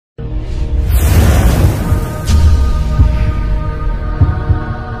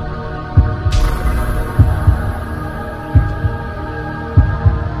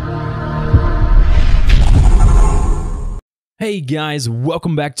Hey guys,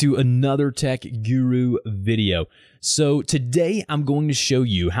 welcome back to another Tech Guru video. So today I'm going to show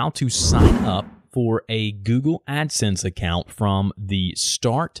you how to sign up for a Google Adsense account from the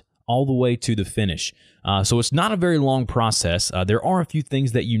start all the way to the finish. So it's not a very long process. There are a few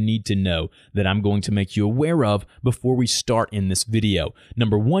things that you need to know that I'm going to make you aware of before we start in this video.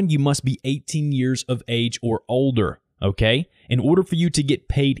 Number one, you must be 18 years of age or older. Okay? In order for you to get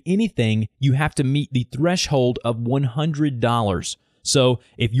paid anything, you have to meet the threshold of $100. So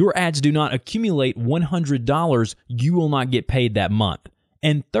if your ads do not accumulate $100, you will not get paid that month.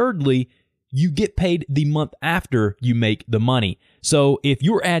 And thirdly, you get paid the month after you make the money. So if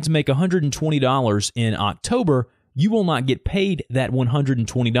your ads make $120 in October, you will not get paid that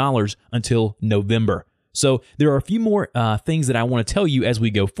 $120 until November. So there are a few more things that I want to tell you as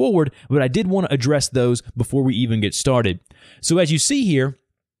we go forward, but I did want to address those before we even get started. So as you see here,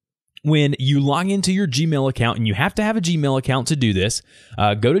 when you log into your Gmail account, and you have to have a Gmail account to do this,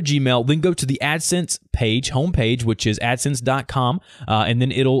 go to Gmail, then go to the AdSense page, homepage, which is adsense.com, and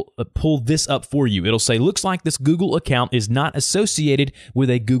then it'll pull this up for you. It'll say, looks like this Google account is not associated with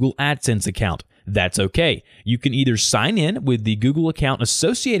a Google AdSense account. That's okay. You can either sign in with the Google account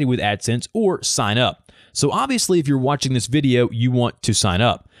associated with AdSense or sign up. So obviously, if you're watching this video, you want to sign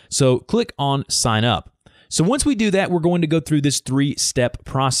up. So click on sign up. So once we do that, we're going to go through this three-step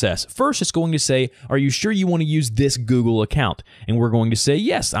process. First, it's going to say, are you sure you want to use this Google account? And we're going to say,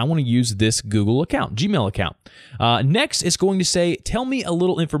 yes, I want to use this Google account, Gmail account. Next, it's going to say, tell me a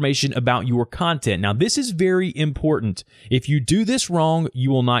little information about your content. Now, this is very important. If you do this wrong, you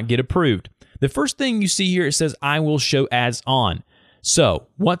will not get approved. The first thing you see here, it says, I will show ads on. So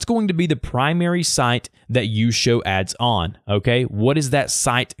what's going to be the primary site that you show ads on? Okay, what is that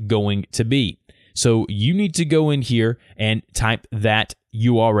site going to be? So you need to go in here and type that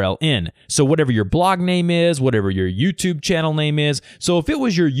URL in. So whatever your blog name is, whatever your YouTube channel name is. So if it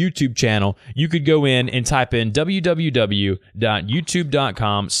was your YouTube channel, you could go in and type in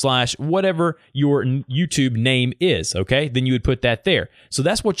www.youtube.com/whatever your YouTube name is, okay? Then you would put that there. So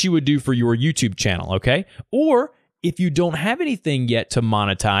that's what you would do for your YouTube channel, okay? Or if you don't have anything yet to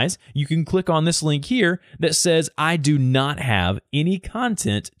monetize, you can click on this link here that says, I do not have any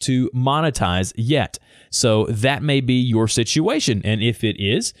content to monetize yet. So that may be your situation. And if it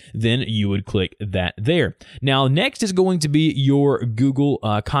is, then you would click that there. Now, next is going to be your Google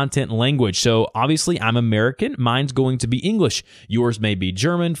content language. So obviously, I'm American. Mine's going to be English. Yours may be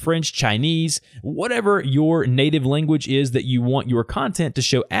German, French, Chinese, whatever your native language is that you want your content to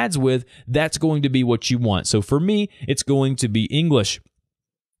show ads with, that's going to be what you want. So for me, it's going to be English.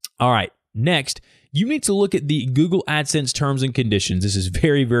 All right, next, you need to look at the Google AdSense terms and conditions. This is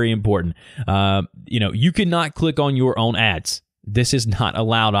very, very important. You cannot click on your own ads. This is not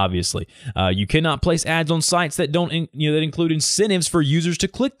allowed, obviously. You cannot place ads on sites that don't, that include incentives for users to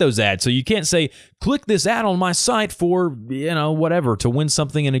click those ads. So you can't say, click this ad on my site for, whatever, to win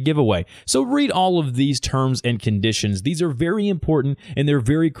something in a giveaway. So read all of these terms and conditions. These are very important and they're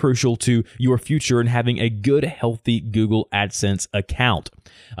very crucial to your future and having a good, healthy Google AdSense account.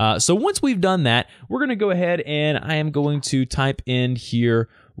 So once we've done that, we're going to go ahead and I am going to type in here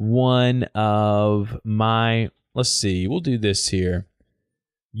one of my... Let's see, we'll do this here,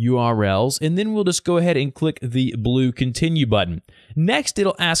 URLs, and then we'll just go ahead and click the blue continue button. Next,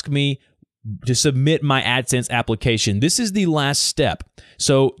 it'll ask me to submit my AdSense application. This is the last step.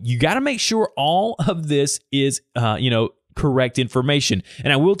 So you got to make sure all of this is, correct information.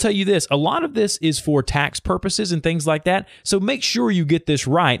 And I will tell you this, a lot of this is for tax purposes and things like that. So make sure you get this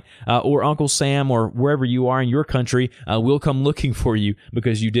right, or Uncle Sam or wherever you are in your country will come looking for you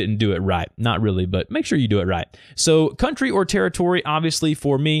because you didn't do it right. Not really, but make sure you do it right. So country or territory, obviously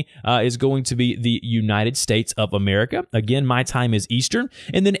for me, is going to be the United States of America. Again, my time is Eastern.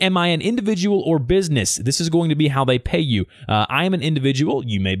 And then am I an individual or business? This is going to be how they pay you. I am an individual.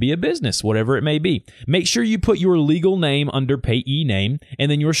 You may be a business, whatever it may be. Make sure you put your legal name under payee name,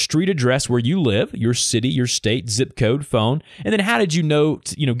 and then your street address where you live, your city, your state, zip code, phone, and then how did you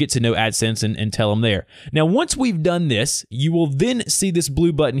get to know AdSense and tell them there. Now, once we've done this, you will then see this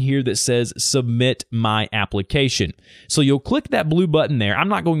blue button here that says submit my application. So you'll click that blue button there. I'm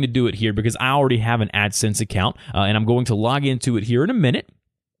not going to do it here because I already have an AdSense account, and I'm going to log into it here in a minute.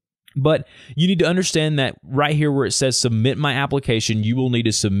 But you need to understand that right here where it says submit my application, you will need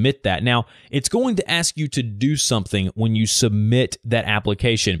to submit that. Now, it's going to ask you to do something when you submit that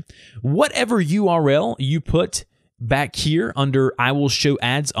application. Whatever URL you put back here under I will show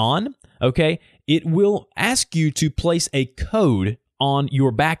ads on, okay, it will ask you to place a code on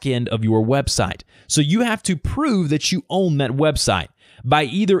your back end of your website. So you have to prove that you own that website. by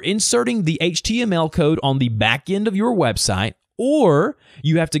either inserting the HTML code on the back end of your website, or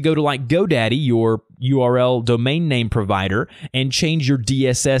you have to go to like GoDaddy, your URL domain name provider, and change your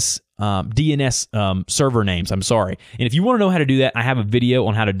DNS server names. I'm sorry. And if you want to know how to do that, I have a video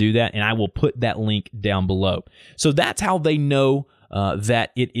on how to do that, and I will put that link down below. So that's how they know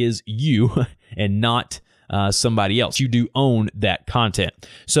that it is you and not somebody else. You do own that content.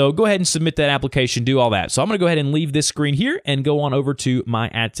 So go ahead and submit that application, do all that. So I'm going to go ahead and leave this screen here and go on over to my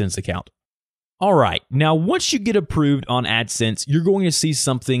AdSense account. All right, now once you get approved on AdSense, you're going to see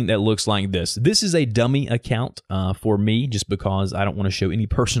something that looks like this. This is a dummy account for me, just because I don't want to show any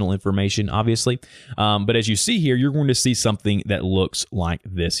personal information, obviously. But as you see here, you're going to see something that looks like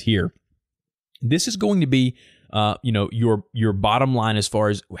this here. This is going to be your bottom line as far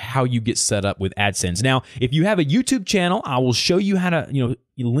as how you get set up with AdSense. Now, if you have a YouTube channel, I will show you how to,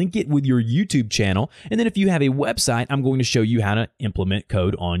 link it with your YouTube channel. And then if you have a website, I'm going to show you how to implement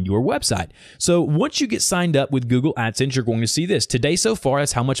code on your website. So once you get signed up with Google AdSense, you're going to see this. Today so far,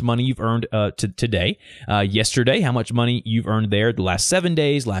 that's how much money you've earned today. Yesterday, how much money you've earned there the last 7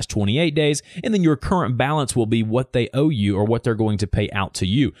 days, last 28 days. And then your current balance will be what they owe you or what they're going to pay out to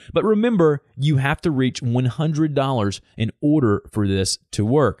you. But remember, you have to reach $100 in order for this to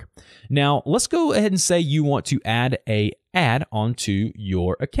work. Now, let's go ahead and say you want to add an ad onto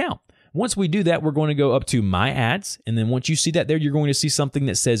your account. Once we do that, we're going to go up to My Ads, and then once you see that there, you're going to see something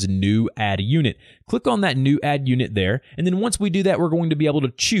that says New Ad Unit. Click on that New Ad Unit there, and then once we do that, we're going to be able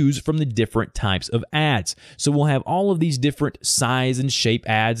to choose from the different types of ads. So we'll have all of these different size and shape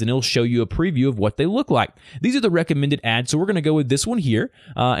ads, and it'll show you a preview of what they look like. These are the recommended ads, so we're going to go with this one here,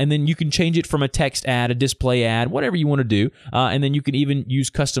 and then you can change it from a text ad, a display ad, whatever you want to do, and then you can even use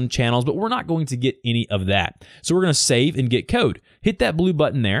custom channels, but we're not going to get any of that. So we're going to save and get code. Hit that blue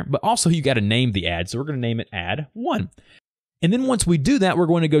button there, but also you got to name the ad. So we're going to name it Ad 1. And then once we do that, we're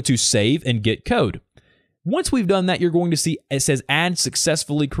going to go to Save and Get Code. Once we've done that, you're going to see it says Ad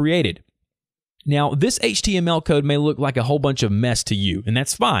Successfully Created. Now, this HTML code may look like a whole bunch of mess to you, and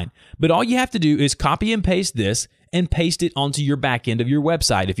that's fine. But all you have to do is copy and paste this and paste it onto your back end of your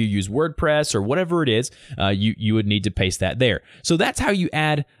website. If you use WordPress or whatever it is, you would need to paste that there. So that's how you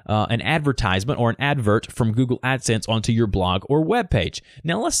add an advertisement or an advert from Google AdSense onto your blog or web page.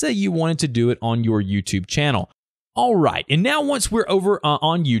 Now, let's say you wanted to do it on your YouTube channel. All right, and now once we're over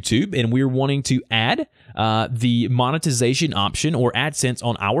on YouTube and we're wanting to add the monetization option or AdSense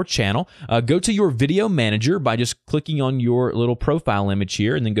on our channel, go to your video manager by just clicking on your little profile image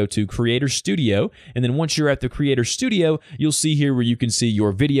here, and then go to Creator Studio. And then once you're at the Creator Studio, you'll see here where you can see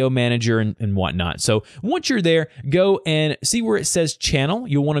your video manager and whatnot. So once you're there, go and see where it says Channel.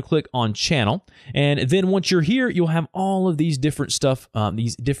 You'll want to click on Channel. And then once you're here, you'll have all of these different stuff,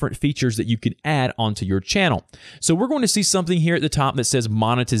 these different features that you can add onto your channel. So we're going to see something here at the top that says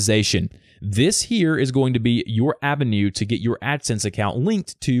monetization. This here is going to be your avenue to get your AdSense account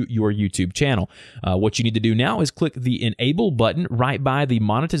linked to your YouTube channel. What you need to do now is click the Enable button right by the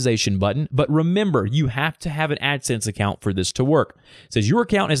monetization button. But remember, you have to have an AdSense account for this to work. It says your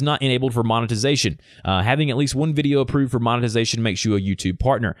account is not enabled for monetization. Having at least one video approved for monetization makes you a YouTube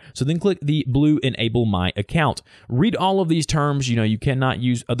partner. So then click the blue Enable My Account. Read all of these terms. You cannot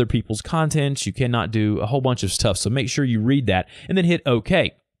use other people's content. You cannot do a whole bunch of stuff. So make sure you read that and then hit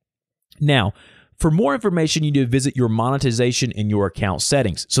OK. Now, for more information, you need to visit your monetization in your account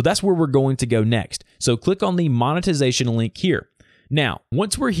settings. So that's where we're going to go next. So click on the monetization link here. Now,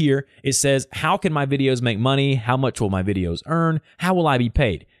 once we're here, it says, how can my videos make money? How much will my videos earn? How will I be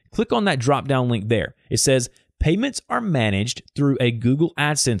paid? Click on that drop-down link there. It says, payments are managed through a Google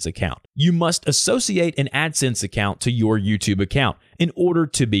AdSense account. You must associate an AdSense account to your YouTube account in order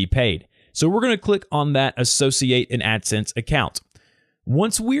to be paid. So we're going to click on that Associate an AdSense account.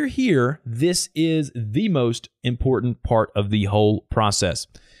 Once we're here, this is the most important part of the whole process.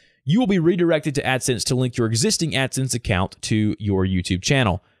 You will be redirected to AdSense to link your existing AdSense account to your YouTube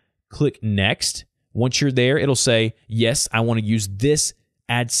channel. Click Next. Once you're there, it'll say, yes, I want to use this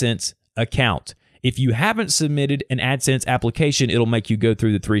AdSense account. If you haven't submitted an AdSense application, it'll make you go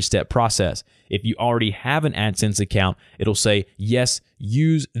through the 3-step process. If you already have an AdSense account, it'll say, yes,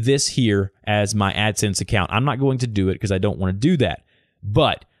 use this here as my AdSense account. I'm not going to do it because I don't want to do that.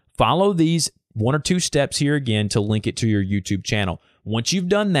 But follow these 1 or 2 steps here again to link it to your YouTube channel. Once you've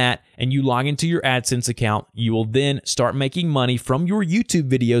done that and you log into your AdSense account, you will then start making money from your YouTube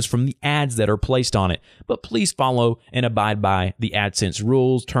videos from the ads that are placed on it. But please follow and abide by the AdSense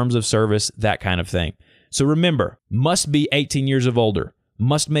rules, terms of service, that kind of thing. So remember, must be 18 years of older,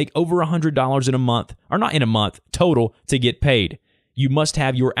 must make over $100 in a month, or not in a month, total to get paid. You must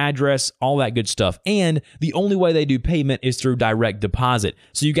have your address, all that good stuff. And the only way they do payment is through direct deposit.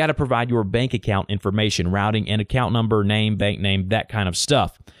 So you got to provide your bank account information, routing and account number, name, bank name, that kind of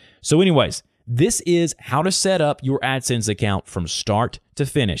stuff. So anyways, this is how to set up your AdSense account from start to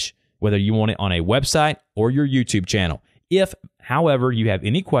finish, whether you want it on a website or your YouTube channel. If, however, you have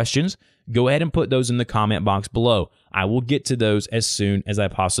any questions, go ahead and put those in the comment box below. I will get to those as soon as I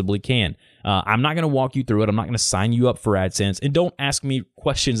possibly can. I'm not going to walk you through it. I'm not going to sign you up for AdSense. And don't ask me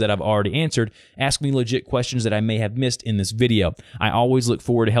questions that I've already answered. Ask me legit questions that I may have missed in this video. I always look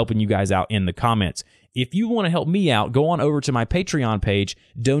forward to helping you guys out in the comments. If you want to help me out, go on over to my Patreon page,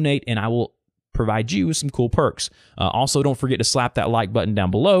 donate, and I will provide you with some cool perks. Also, don't forget to slap that like button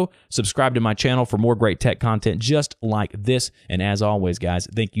down below. Subscribe to my channel for more great tech content just like this. And as always, guys,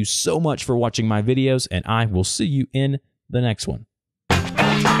 thank you so much for watching my videos, and I will see you in the next one.